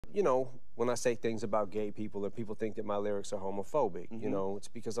you know, when I say things about gay people, or people think that my lyrics are homophobic, you know, it's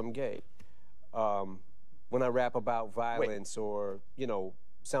because I'm gay. When I rap about violence or, you know,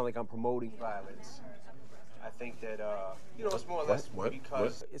 sound like I'm promoting violence, I think that, you know, it's more or less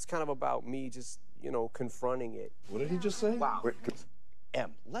because it's kind of about me just, you know, confronting it. What did he just say? Wow.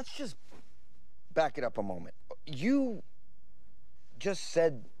 Em, let's just back it up a moment. You just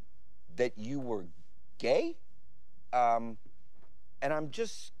said that you were gay? And I'm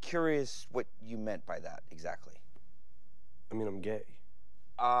just curious what you meant by that exactly. I mean, I'm gay.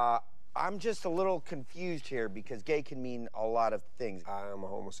 I'm just a little confused here because gay can mean a lot of things. I am a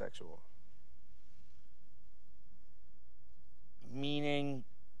homosexual. Meaning?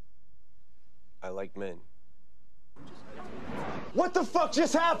 I like men. What the fuck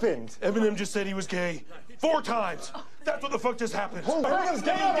just happened? Eminem just said he was gay 4 times. That's what the fuck just happened. Eminem's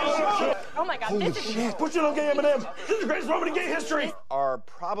gay on the show. Oh my God, this is... Put you on gay Eminem. This is the greatest moment in gay history. Are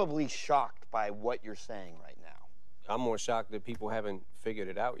probably shocked by what you're saying right now. I'm more shocked that people haven't figured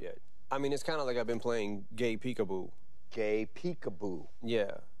it out yet. I mean, it's kind of like I've been playing gay peekaboo. Gay peekaboo.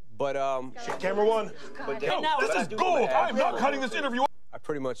 Yeah, but Shit, camera 1. But no. This is gold. I am not cutting this interview. I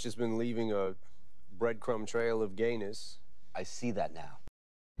pretty much just been leaving a breadcrumb trail of gayness. I see that now.